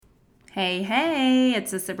Hey,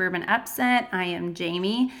 it's a Suburban Upset. I am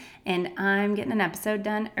Jamie, and I'm getting an episode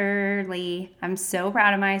done early. I'm so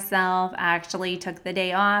proud of myself. I actually took the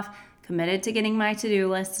day off, committed to getting my to-do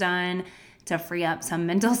list done to free up some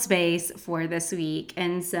mental space for this week.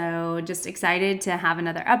 And so just excited to have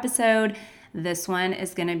another episode. This one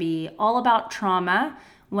is going to be all about trauma.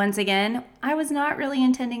 Once again, I was not really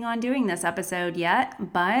intending on doing this episode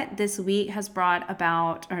yet, but this week has brought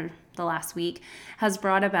about, or the last week has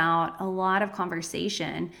brought about a lot of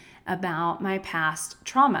conversation about my past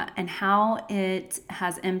trauma and how it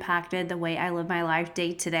has impacted the way I live my life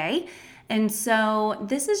day to day. And so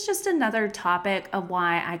this is just another topic of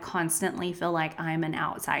why I constantly feel like I'm an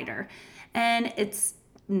outsider. And it's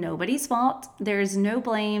nobody's fault. There's no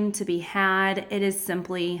blame to be had. It is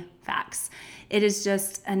simply facts. It is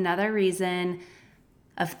just another reason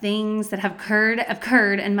of things that have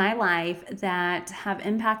occurred in my life that have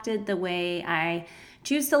impacted the way I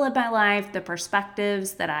choose to live my life, the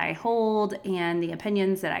perspectives that I hold, and the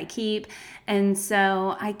opinions that I keep. And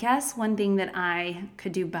so I guess one thing that I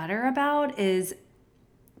could do better about is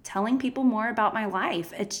telling people more about my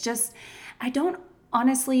life. It's just, I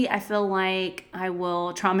feel like I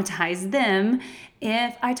will traumatize them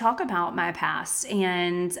if I talk about my past.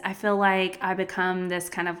 And I feel like I become this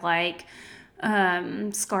kind of like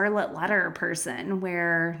scarlet letter person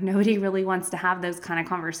where nobody really wants to have those kind of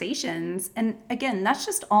conversations. And again, that's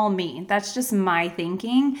just all me. That's just my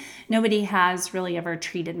thinking. Nobody has really ever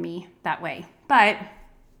treated me that way. But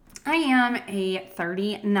I am a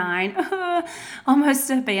 39,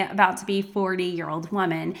 almost about to be 40-year-old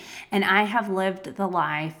woman, and I have lived the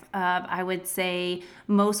life of, I would say,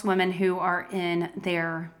 most women who are in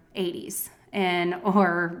their 80s and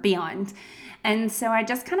or beyond. And so I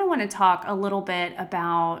just kind of want to talk a little bit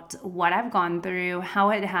about what I've gone through,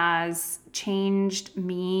 how it has changed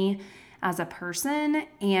me as a person,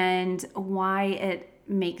 and why it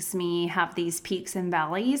makes me have these peaks and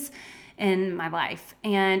valleys in my life.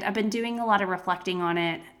 And I've been doing a lot of reflecting on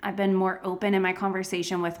it. I've been more open in my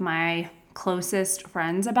conversation with my closest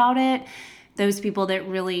friends about it. Those people that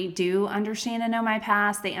really do understand and know my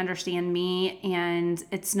past, they understand me, and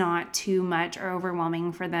it's not too much or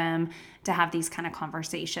overwhelming for them to have these kind of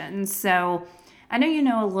conversations. So I know you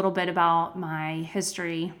know a little bit about my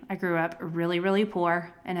history. I grew up really, really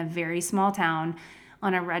poor in a very small town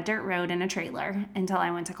on a red dirt road in a trailer until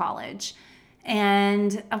I went to college.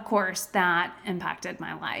 And of course, that impacted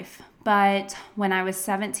my life. But when I was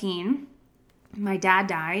 17, my dad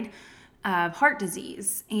died of heart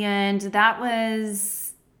disease. And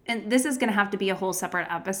this is going to have to be a whole separate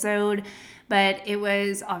episode, but it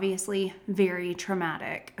was obviously very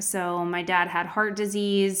traumatic. So my dad had heart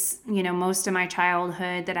disease, most of my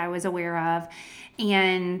childhood that I was aware of.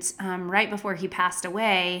 And right before he passed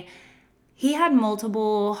away, he had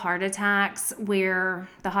multiple heart attacks where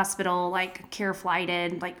the hospital care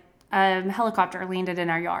flighted, a helicopter landed in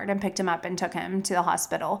our yard and picked him up and took him to the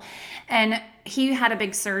hospital. And he had a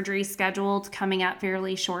big surgery scheduled coming up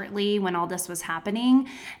fairly shortly when all this was happening.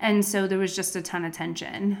 And so there was just a ton of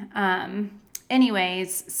tension.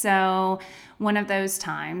 Anyways, so one of those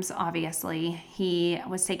times, obviously, he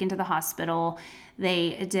was taken to the hospital.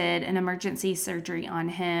 They did an emergency surgery on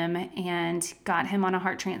him and got him on a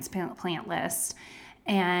heart transplant list.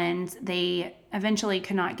 And they eventually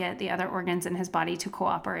could not get the other organs in his body to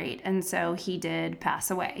cooperate. And so he did pass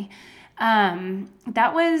away.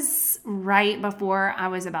 That was right before I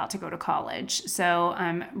was about to go to college. So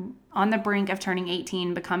I'm on the brink of turning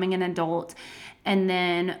 18, becoming an adult, and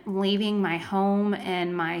then leaving my home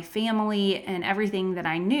and my family and everything that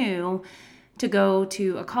I knew to go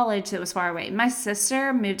to a college that was far away. My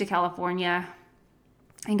sister moved to California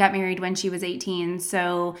and got married when she was 18.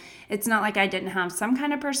 So it's not like I didn't have some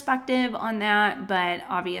kind of perspective on that, but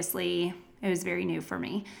obviously it was very new for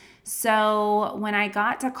me. So when I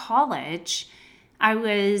got to college, I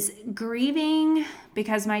was grieving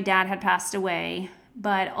because my dad had passed away,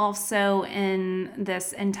 but also in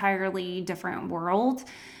this entirely different world,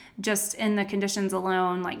 just in the conditions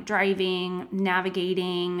alone, like driving,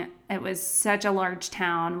 navigating. It was such a large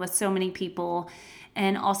town with so many people,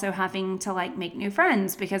 and also having to make new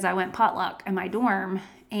friends because I went potluck in my dorm.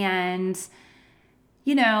 And,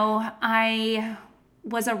 I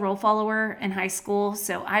was a rule follower in high school,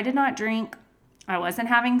 so I did not drink. I wasn't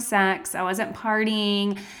having sex. I wasn't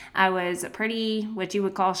partying. I was a pretty, what you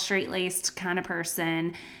would call straight-laced kind of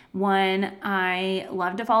person. One, I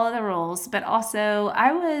loved to follow the rules, but also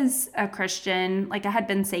I was a Christian. I had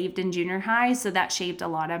been saved in junior high, so that shaped a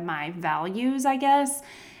lot of my values, I guess.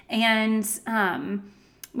 And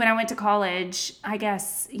when I went to college, I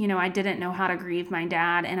guess, I didn't know how to grieve my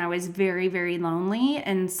dad, and I was very, very lonely.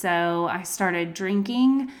 And so I started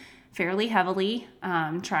drinking fairly heavily,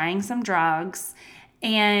 trying some drugs,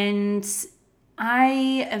 and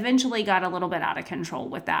I eventually got a little bit out of control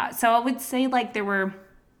with that. So I would say like there were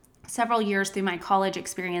several years through my college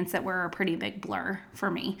experience that were a pretty big blur for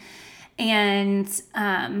me. And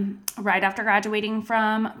right after graduating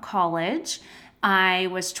from college, I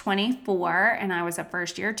was 24 and I was a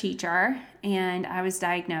first year teacher, and I was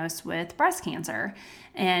diagnosed with breast cancer.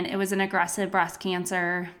 And it was an aggressive breast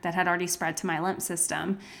cancer that had already spread to my lymph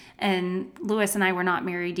system. And Lewis and I were not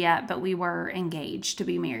married yet, but we were engaged to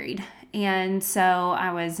be married. And so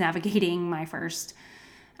I was navigating my first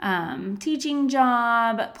teaching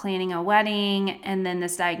job, planning a wedding, and then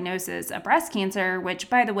this diagnosis of breast cancer, which,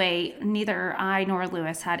 by the way, neither I nor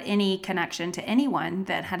Lewis had any connection to anyone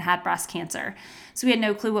that had had breast cancer. So we had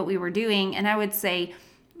no clue what we were doing. And I would say,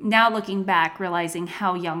 now looking back, realizing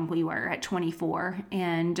how young we were at 24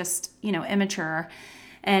 and just, immature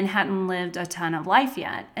and hadn't lived a ton of life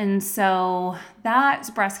yet. And so that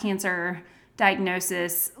breast cancer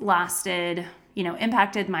diagnosis lasted,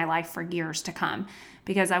 impacted my life for years to come,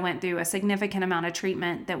 because I went through a significant amount of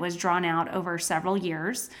treatment that was drawn out over several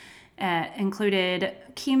years. Included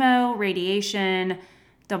chemo, radiation,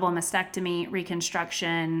 double mastectomy,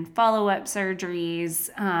 reconstruction, follow-up surgeries,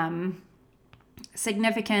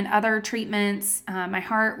 significant other treatments. My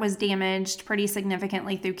heart was damaged pretty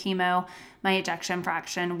significantly through chemo. My ejection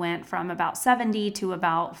fraction went from about 70 to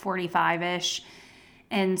about 45-ish.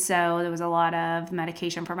 And so there was a lot of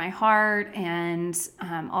medication for my heart, and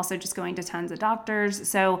also just going to tons of doctors.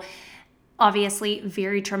 So obviously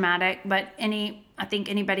very traumatic, but I think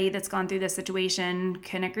anybody that's gone through this situation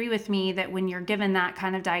can agree with me that when you're given that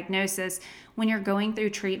kind of diagnosis, when you're going through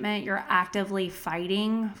treatment, you're actively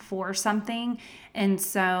fighting for something. And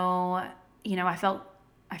so,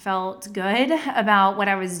 I felt good about what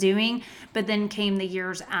I was doing, but then came the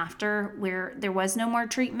years after where there was no more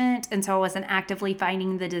treatment. And so I wasn't actively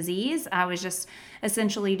fighting the disease. I was just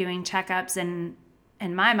essentially doing checkups and,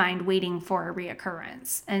 in my mind, waiting for a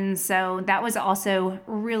reoccurrence. And so that was also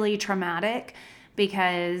really traumatic,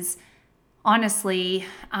 because honestly,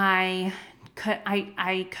 I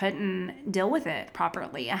couldn't deal with it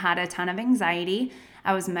properly. I had a ton of anxiety.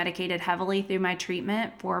 I was medicated heavily through my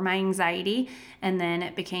treatment for my anxiety, and then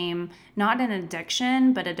it became not an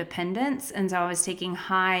addiction, but a dependence. And so I was taking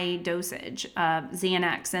high dosage of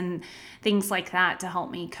Xanax and things like that to help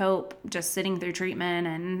me cope, just sitting through treatment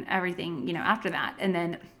and everything, after that. And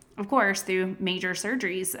then, of course, through major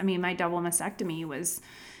surgeries. I mean, my double mastectomy was,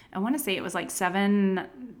 I want to say it was like 7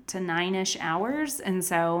 to 9-ish hours. And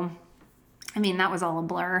so, that was all a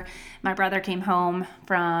blur. My brother came home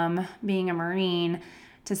from being a Marine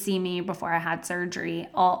to see me before I had surgery.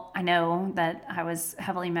 I know that I was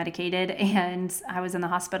heavily medicated, and I was in the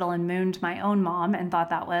hospital and mooned my own mom and thought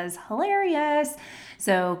that was hilarious.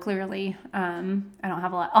 So clearly, I don't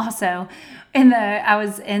have a lot. Also, I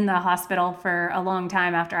was in the hospital for a long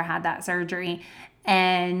time after I had that surgery,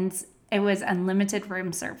 and it was unlimited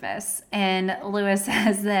room service. And Lewis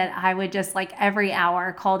says that I would just every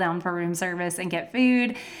hour call down for room service and get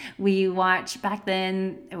food. We watched back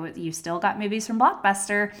then, you still got movies from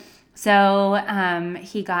Blockbuster. So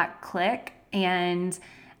he got Click, and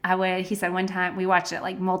he said one time we watched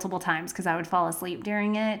it multiple times because I would fall asleep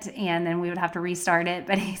during it and then we would have to restart it.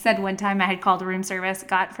 But he said one time I had called room service,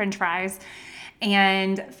 got French fries,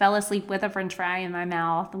 and fell asleep with a French fry in my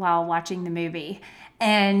mouth while watching the movie.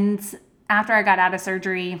 And after I got out of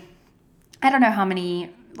surgery, I don't know how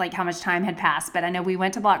much time had passed, but I know we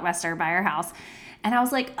went to Blockbuster by our house. And I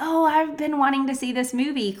was like, oh, I've been wanting to see this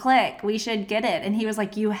movie, Click. We should get it. And he was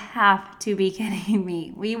like, you have to be kidding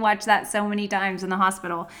me. We watched that so many times in the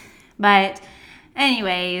hospital. But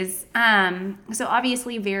anyways, so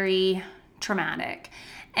obviously very traumatic.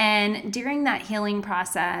 And during that healing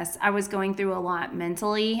process, I was going through a lot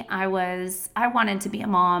mentally. I wanted to be a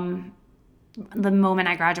mom the moment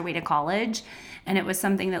I graduated college. And it was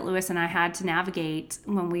something that Lewis and I had to navigate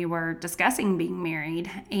when we were discussing being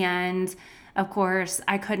married. And of course,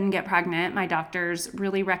 I couldn't get pregnant. My doctors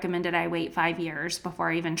really recommended I wait 5 years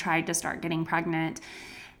before I even tried to start getting pregnant.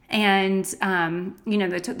 And,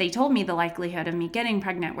 they told me the likelihood of me getting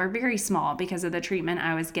pregnant were very small because of the treatment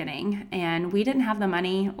I was getting. And we didn't have the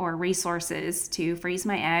money or resources to freeze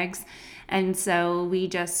my eggs. And so we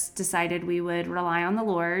just decided we would rely on the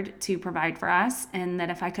Lord to provide for us, and that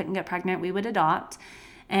if I couldn't get pregnant, we would adopt.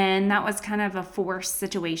 And that was kind of a forced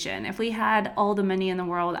situation. If we had all the money in the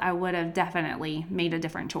world, I would have definitely made a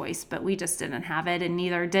different choice, but we just didn't have it, and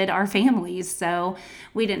neither did our families. So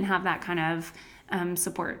we didn't have that kind of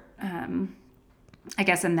support, I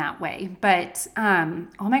guess, in that way. But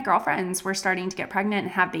all my girlfriends were starting to get pregnant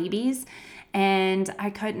and have babies, and I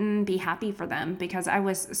couldn't be happy for them because I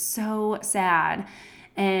was so sad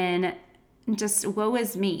and just woe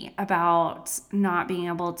is me about not being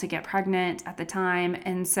able to get pregnant at the time.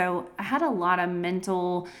 And so I had a lot of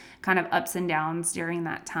mental kind of ups and downs during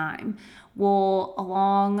that time. Well,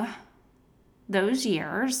 along those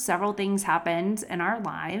years, several things happened in our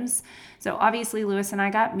lives. So obviously, Lewis and I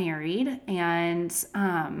got married, and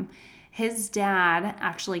his dad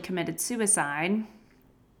actually committed suicide.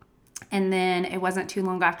 And then it wasn't too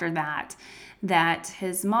long after that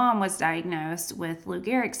his mom was diagnosed with Lou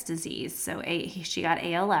Gehrig's disease. So she got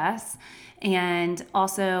ALS. And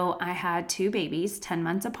also, I had two babies 10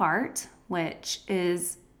 months apart, which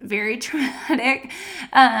is very traumatic.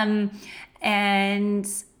 And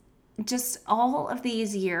just all of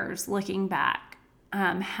these years looking back,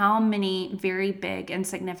 how many very big and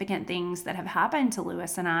significant things that have happened to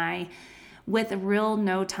Lewis and I with no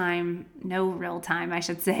real time, I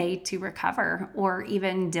should say, to recover or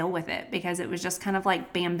even deal with it, because it was just kind of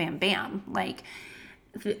like bam, bam, bam. Like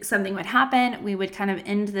something would happen, we would kind of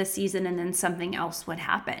end the season, and then something else would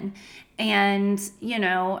happen. And,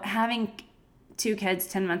 having two kids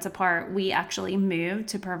 10 months apart, we actually moved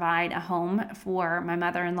to provide a home for my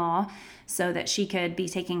mother-in-law so that she could be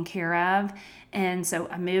taken care of. And so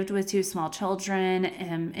I moved with two small children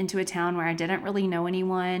into a town where I didn't really know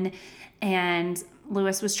anyone. And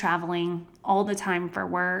Lewis was traveling all the time for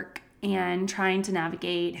work and trying to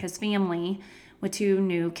navigate his family with two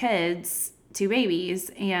new kids, two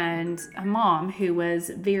babies, and a mom who was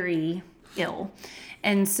very ill.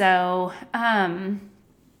 And so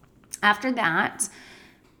after that,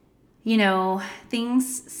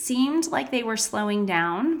 things seemed like they were slowing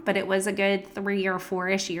down, but it was a good 3 or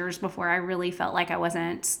 4-ish years before I really felt like I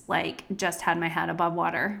wasn't just had my head above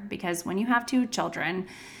water. Because when you have two children,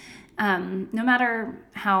 no matter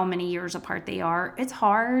how many years apart they are, it's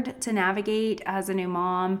hard to navigate as a new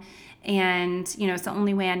mom. And, it's the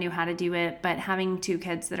only way I knew how to do it. But having two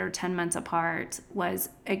kids that are 10 months apart was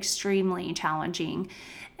extremely challenging.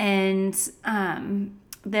 And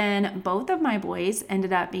then both of my boys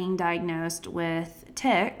ended up being diagnosed with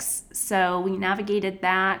tics. So we navigated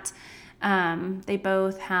that. They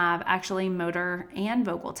both have actually motor and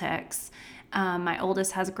vocal tics. My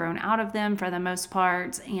oldest has grown out of them for the most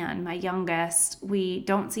part, and my youngest, we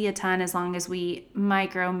don't see a ton as long as we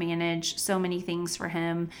micromanage so many things for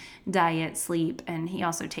him: diet, sleep, and he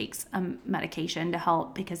also takes medication to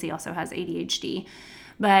help because he also has ADHD.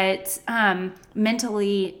 But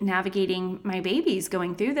mentally navigating my babies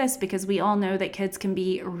going through this, because we all know that kids can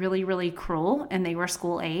be really, really cruel, and they were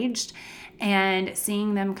school aged, and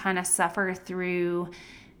seeing them kind of suffer through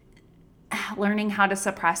learning how to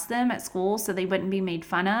suppress them at school so they wouldn't be made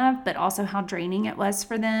fun of, but also how draining it was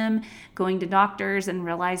for them, going to doctors and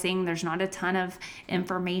realizing there's not a ton of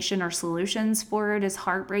information or solutions for it is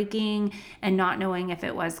heartbreaking, and not knowing if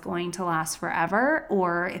it was going to last forever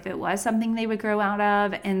or if it was something they would grow out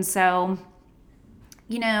of. And so,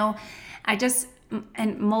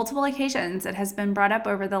 and multiple occasions it has been brought up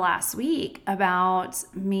over the last week about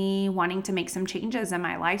me wanting to make some changes in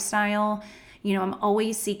my lifestyle. I'm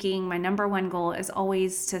always seeking, my number one goal is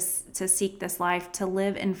always to seek this life, to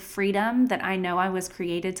live in freedom that I know I was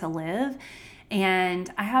created to live.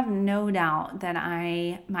 And I have no doubt that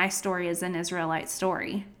my story is an Israelite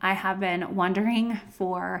story. I have been wondering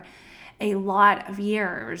for a lot of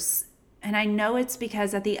years, and I know it's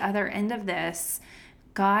because at the other end of this,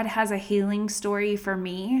 God has a healing story for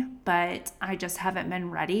me, but I just haven't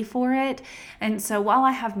been ready for it. And so while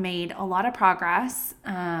I have made a lot of progress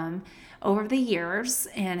over the years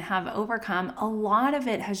and have overcome, a lot of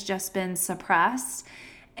it has just been suppressed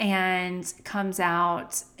and comes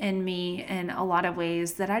out in me in a lot of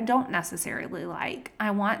ways that I don't necessarily like.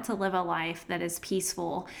 I want to live a life that is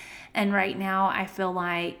peaceful. And right now I feel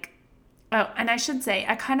like, and I should say,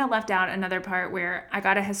 I kind of left out another part where I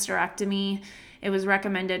got a hysterectomy. It was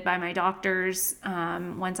recommended by my doctors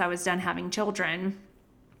once I was done having children.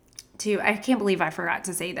 I can't believe I forgot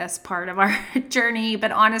to say this part of our journey,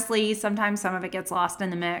 but honestly, sometimes some of it gets lost in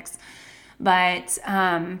the mix. But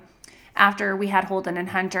after we had Holden and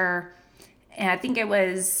Hunter, and I think it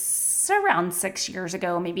was around 6 years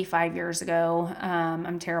ago, maybe 5 years ago.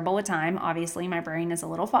 I'm terrible with time. Obviously, my brain is a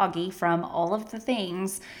little foggy from all of the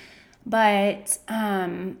things. But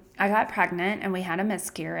I got pregnant and we had a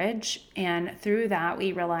miscarriage. And through that,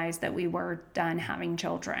 we realized that we were done having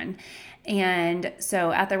children. And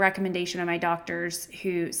so at the recommendation of my doctors,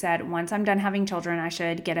 who said, once I'm done having children, I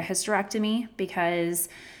should get a hysterectomy, because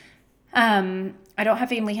I don't have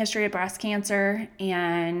family history of breast cancer,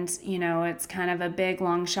 and it's kind of a big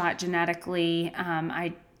long shot genetically.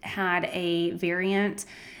 I had a variant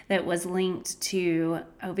that was linked to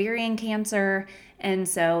ovarian cancer, and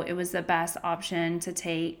so it was the best option to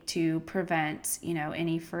take to prevent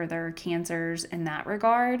any further cancers in that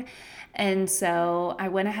regard. And so I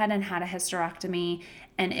went ahead and had a hysterectomy,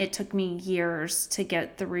 and it took me years to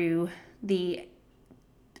get through the,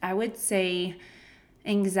 I would say,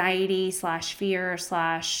 anxiety slash fear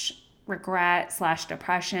slash regret slash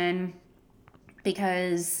depression,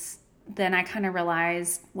 because then I kind of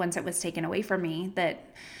realized once it was taken away from me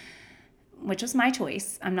that, which was my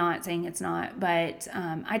choice, I'm not saying it's not, but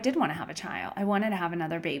I did want to have a child. I wanted to have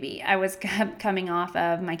another baby. I was coming off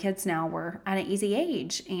of, my kids now were at an easy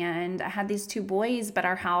age, and I had these two boys, but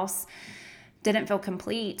our house didn't feel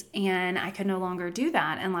complete, and I could no longer do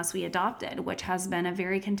that unless we adopted, which has been a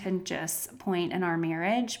very contentious point in our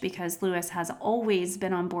marriage because Lewis has always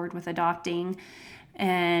been on board with adopting.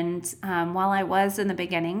 And while I was in the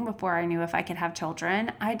beginning, before I knew if I could have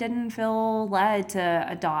children, I didn't feel led to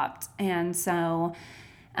adopt. And so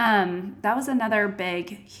that was another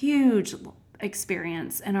big, huge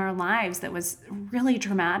experience in our lives that was really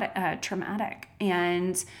traumatic.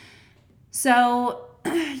 And so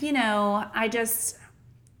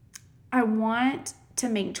I want to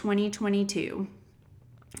make 2022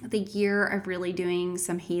 the year of really doing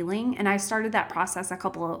some healing. And I started that process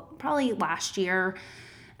probably last year.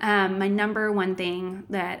 My number one thing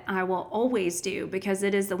that I will always do, because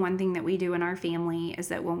it is the one thing that we do in our family, is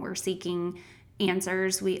that when we're seeking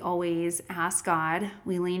answers, we always ask God.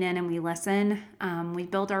 We lean in and we listen. We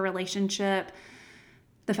build our relationship.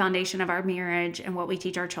 The foundation of our marriage and what we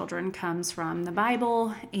teach our children comes from the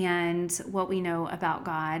Bible and what we know about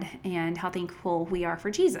God and how thankful we are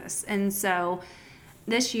for Jesus. And so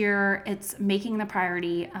this year, it's making the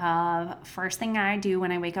priority of first thing I do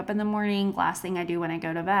when I wake up in the morning, last thing I do when I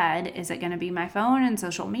go to bed. Is it going to be my phone and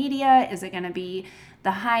social media? Is it going to be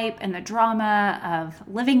the hype and the drama of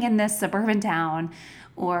living in this suburban town?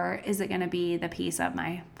 Or is it going to be the peace of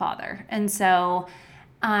my Father? And so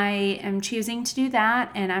I am choosing to do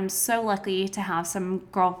that, and I'm so lucky to have some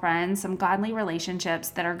girlfriends, some godly relationships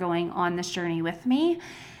that are going on this journey with me.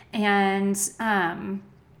 And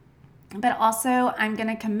but also I'm going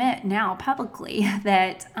to commit now publicly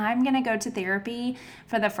that I'm going to go to therapy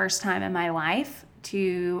for the first time in my life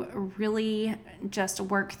to really just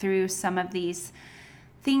work through some of these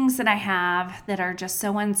things that I have that are just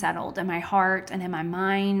so unsettled in my heart and in my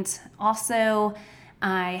mind. Also,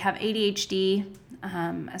 I have ADHD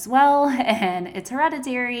as well, and it's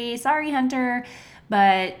hereditary. Sorry, Hunter,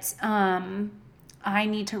 but I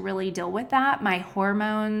need to really deal with that. My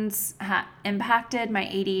hormones impacted my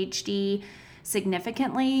ADHD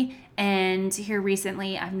significantly, and here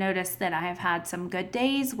recently I've noticed that I have had some good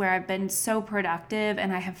days where I've been so productive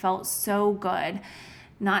and I have felt so good,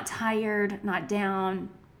 not tired, not down,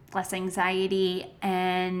 less anxiety,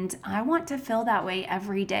 and I want to feel that way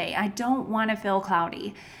every day. I don't want to feel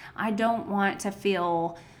cloudy. I don't want to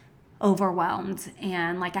feel overwhelmed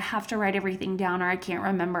and like I have to write everything down or I can't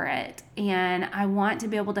remember it. And I want to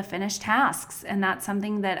be able to finish tasks, and that's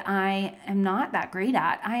something that I am not that great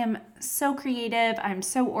at. I am so creative. I'm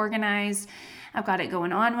so organized. I've got it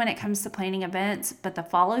going on when it comes to planning events, but the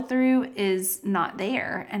follow through is not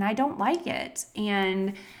there, and I don't like it.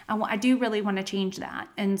 And I do really want to change that.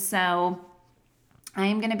 And so I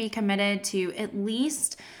am going to be committed to, at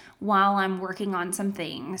least while I'm working on some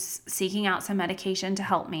things, seeking out some medication to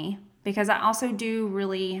help me, because I also do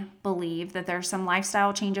really believe that there's some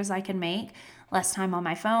lifestyle changes I can make. Less time on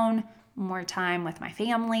my phone, more time with my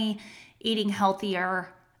family, eating healthier,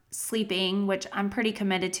 sleeping, which I'm pretty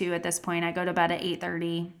committed to at this point. I go to bed at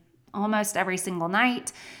 8:30 almost every single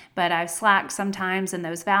night, but I've slacked sometimes in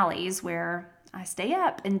those valleys where I stay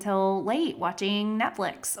up until late watching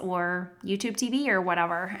Netflix or YouTube TV or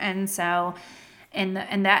whatever. And so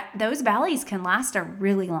that those valleys can last a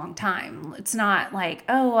really long time. It's not like,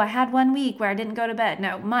 oh, I had 1 week where I didn't go to bed.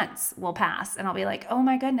 No, months will pass and I'll be like, oh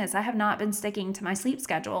my goodness, I have not been sticking to my sleep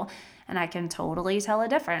schedule, and I can totally tell a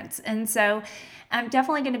difference. And so I'm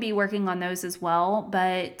definitely going to be working on those as well.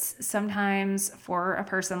 But sometimes for a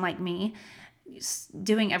person like me,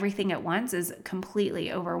 doing everything at once is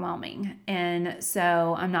completely overwhelming. And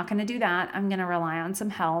so I'm not going to do that. I'm going to rely on some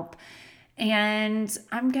help. And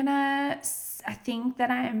I think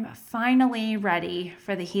that I'm finally ready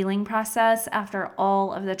for the healing process after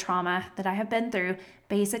all of the trauma that I have been through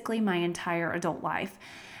basically my entire adult life.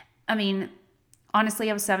 I mean, honestly,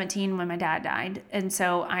 I was 17 when my dad died. And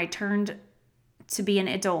so I turned to be an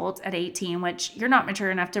adult at 18, which you're not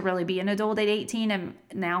mature enough to really be an adult at 18. And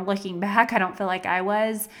now looking back, I don't feel like I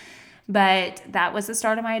was. But that was the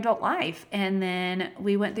start of my adult life. And then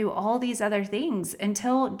we went through all these other things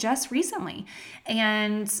until just recently.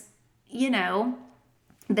 And,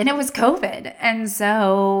 then it was COVID. And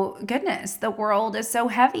so, goodness, the world is so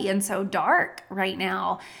heavy and so dark right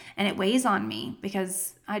now. And it weighs on me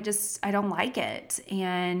because I don't like it.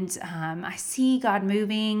 And I see God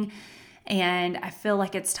moving. And I feel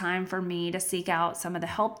like it's time for me to seek out some of the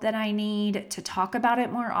help that I need, to talk about it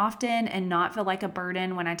more often and not feel like a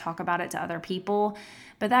burden when I talk about it to other people.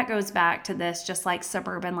 But that goes back to this just like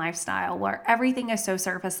suburban lifestyle where everything is so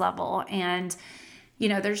surface level. And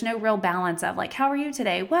there's no real balance of like, how are you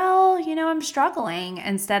today? Well, I'm struggling,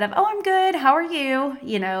 instead of, oh, I'm good. How are you?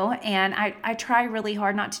 And I try really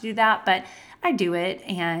hard not to do that, but I do it.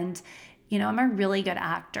 And, I'm a really good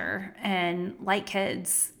actor, and like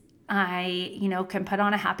kids, I, can put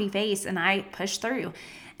on a happy face and I push through.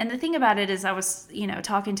 And the thing about it is I was,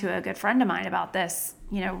 talking to a good friend of mine about this,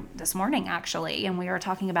 this morning actually. And we were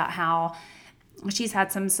talking about how she's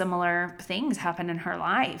had some similar things happen in her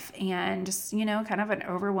life and just, kind of an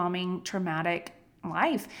overwhelming traumatic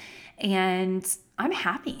life. And I'm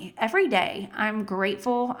happy every day. I'm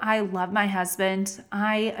grateful. I love my husband.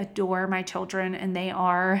 I adore my children, and they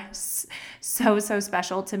are so, so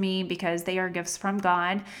special to me because they are gifts from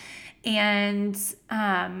God. And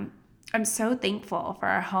I'm so thankful for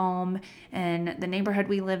our home and the neighborhood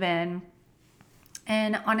we live in.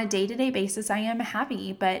 And on a day-to-day basis, I am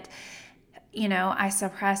happy, but I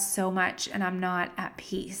suppress so much and I'm not at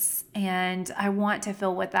peace. And I want to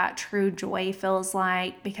feel what that true joy feels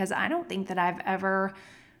like, because I don't think that I've ever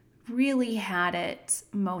really had it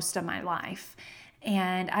most of my life.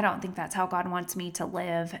 And I don't think that's how God wants me to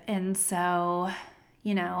live. And so,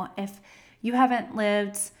 if you haven't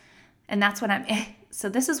lived, and that's what so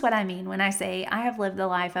this is what I mean when I say I have lived the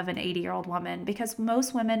life of an 80-year-old woman, because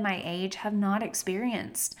most women my age have not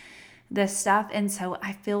experienced this stuff. And so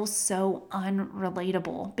I feel so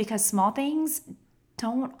unrelatable because small things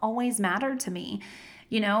don't always matter to me.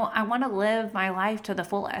 I want to live my life to the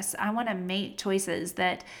fullest. I want to make choices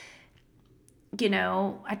that,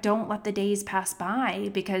 I don't let the days pass by,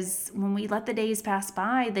 because when we let the days pass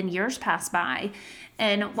by, then years pass by.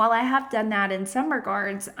 And while I have done that in some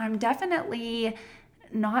regards, I'm definitely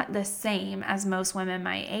not the same as most women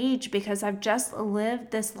my age, because I've just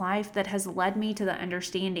lived this life that has led me to the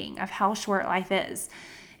understanding of how short life is.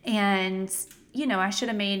 And, I should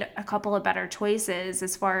have made a couple of better choices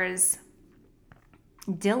as far as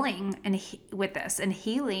dealing with this and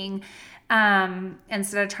healing,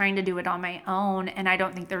 instead of trying to do it on my own. And I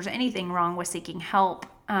don't think there's anything wrong with seeking help.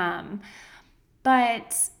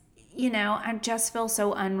 But I just feel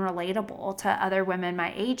so unrelatable to other women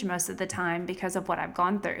my age most of the time because of what I've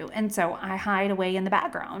gone through. And so I hide away in the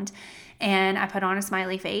background and I put on a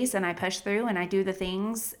smiley face and I push through and I do the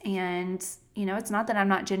things. And, it's not that I'm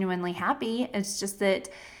not genuinely happy. It's just that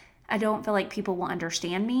I don't feel like people will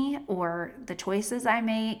understand me or the choices I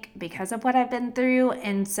make because of what I've been through.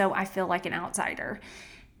 And so I feel like an outsider.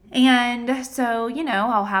 And so,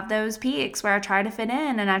 I'll have those peaks where I try to fit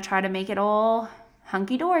in and I try to make it all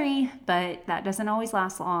hunky-dory, but that doesn't always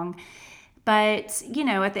last long. But,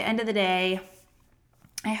 at the end of the day,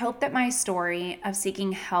 I hope that my story of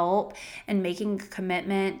seeking help and making a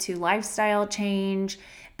commitment to lifestyle change,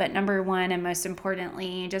 but number one, and most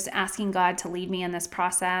importantly, just asking God to lead me in this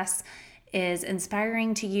process, is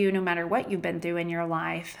inspiring to you no matter what you've been through in your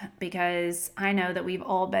life, because I know that we've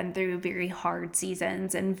all been through very hard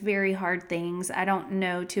seasons and very hard things. I don't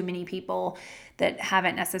know too many people that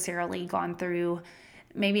haven't necessarily gone through,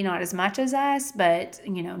 maybe not as much as us, but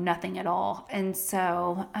nothing at all. And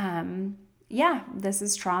so, this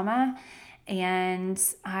is trauma. And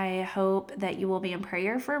I hope that you will be in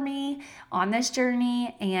prayer for me on this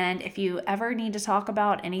journey. And if you ever need to talk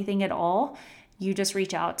about anything at all, you just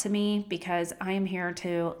reach out to me, because I am here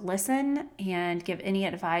to listen and give any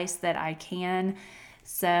advice that I can.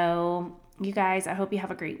 So, you guys, I hope you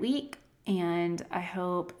have a great week, and I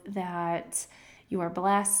hope that you are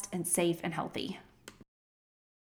blessed and safe and healthy.